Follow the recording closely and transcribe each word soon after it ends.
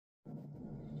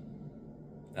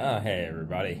Hey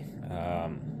everybody.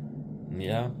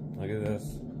 Yeah, look at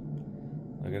this.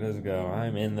 Look at us go.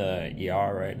 I'm in the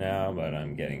ER right now, but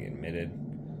I'm getting admitted.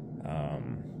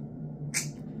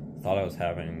 Thought I was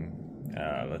having,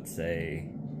 let's say,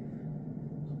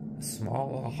 a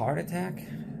small heart attack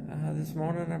this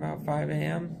morning about 5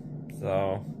 a.m.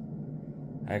 So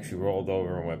I actually rolled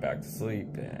over and went back to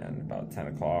sleep, and about 10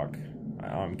 o'clock, my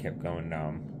arm kept going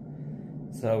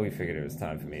numb. So we figured it was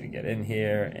time for me to get in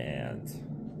here, and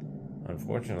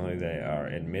unfortunately they are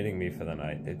admitting me for the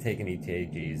night. They've taken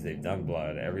EKGs, they've done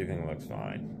blood, everything looks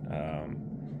fine.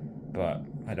 But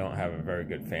I don't have a very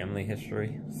good family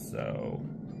history, so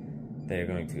they're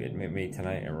going to admit me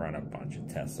tonight and run a bunch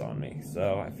of tests on me.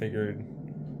 So I figured,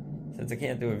 since I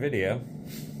can't do a video,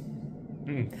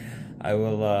 I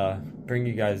will bring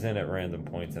you guys in at random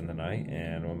points in the night,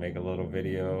 and we'll make a little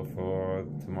video for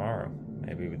tomorrow,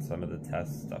 maybe with some of the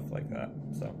tests, stuff like that.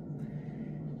 So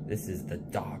this is the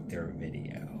doctor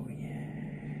video.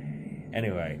 Yay.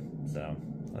 Anyway, so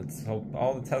let's hope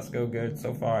all the tests go good.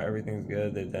 So far everything's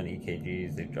good. They've done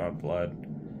EKGs, they've drawn blood.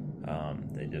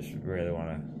 They just really want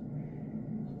to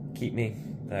keep me,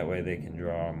 that way they can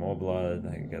draw more blood.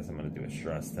 I guess I'm going to do a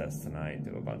stress test tonight,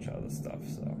 do a bunch of other stuff,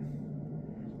 so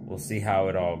we'll see how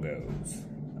it all goes.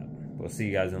 We'll see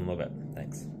you guys in a little bit.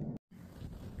 Thanks.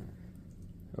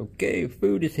 Okay,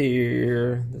 food is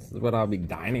here. This is what I'll be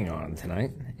dining on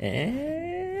tonight.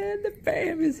 And the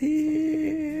fam is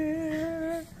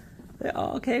here. They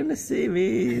all came to see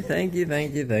me. Thank you,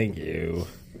 thank you, thank you.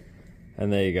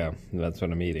 And there you go. That's what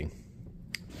I'm eating.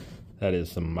 That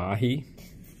is some mahi.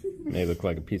 May look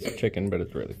like a piece of chicken, but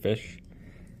it's really fish.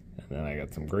 And then I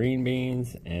got some green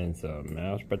beans and some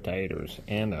mashed potatoes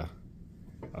and a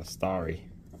starry.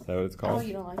 Is that what it's called? Oh,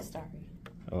 you don't like starry.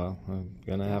 Well, I'm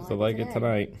gonna have to like it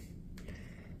tonight.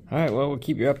 Alright, well, we'll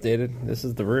keep you updated. This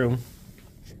is the room.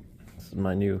 This is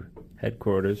my new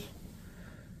headquarters.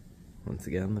 Once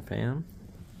again, the fam.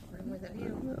 Room with a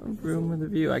view. Room with a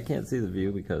view. I can't see the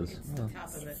view because... It's the top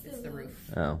of it, it's the roof.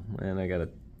 Oh, and I got a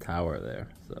tower there,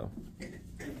 so...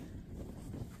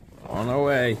 On our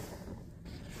way.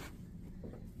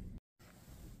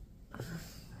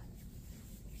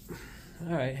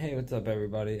 Alright, hey, what's up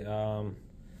everybody?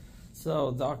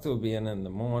 So doctor will be in the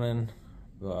morning,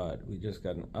 but we just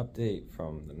got an update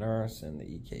from the nurse and the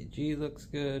EKG looks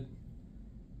good.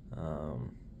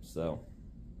 So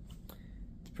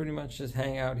it's pretty much just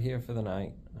hang out here for the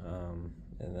night.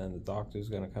 And then the doctor's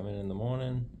gonna come in the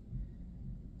morning,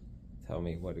 tell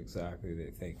me what exactly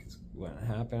they think is going to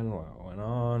happen, what went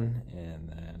on, and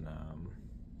then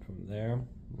from there,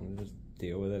 we'll just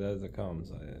deal with it as it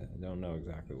comes. I don't know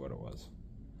exactly what it was.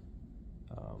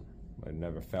 I've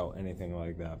never felt anything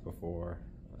like that before,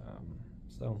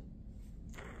 so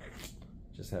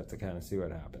just have to kind of see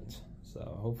what happens.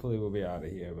 So hopefully we'll be out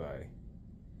of here by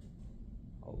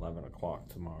 11 o'clock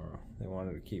tomorrow. They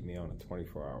wanted to keep me on a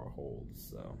 24-hour hold,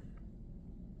 so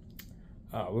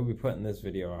we'll be putting this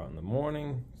video out in the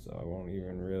morning, so I won't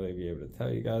even really be able to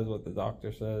tell you guys what the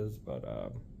doctor says, but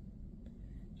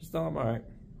just know I'm alright.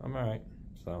 I'm alright.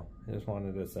 So I just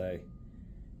wanted to say,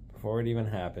 before it even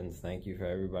happens, thank you for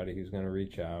everybody who's going to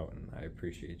reach out, and I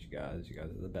appreciate you guys. You guys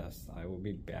are the best. I will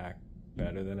be back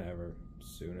better than ever,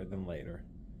 sooner than later.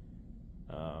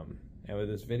 And with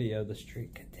this video, the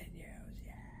streak continues.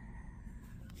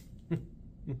 Yeah.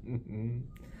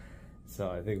 So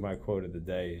I think my quote of the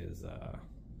day is,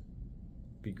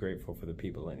 be grateful for the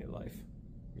people in your life.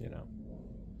 You know,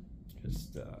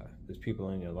 just there's people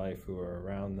in your life who are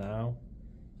around now.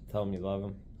 Tell them you love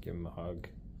them, give them a hug.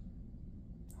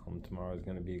 Tell them tomorrow's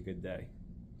going to be a good day,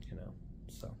 you know.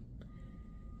 So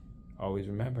always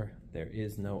remember, there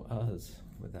is no us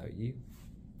without you.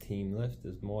 Team Lift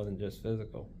is more than just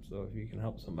physical. So if you can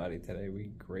help somebody today,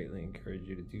 we greatly encourage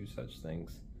you to do such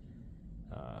things.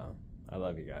 I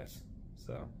love you guys.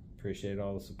 So appreciate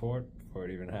all the support before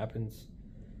it even happens.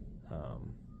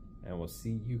 And we'll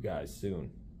see you guys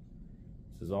soon.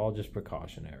 This is all just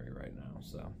precautionary right now.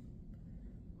 So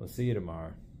we'll see you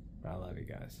tomorrow. I love you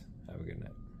guys. Have a good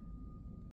night.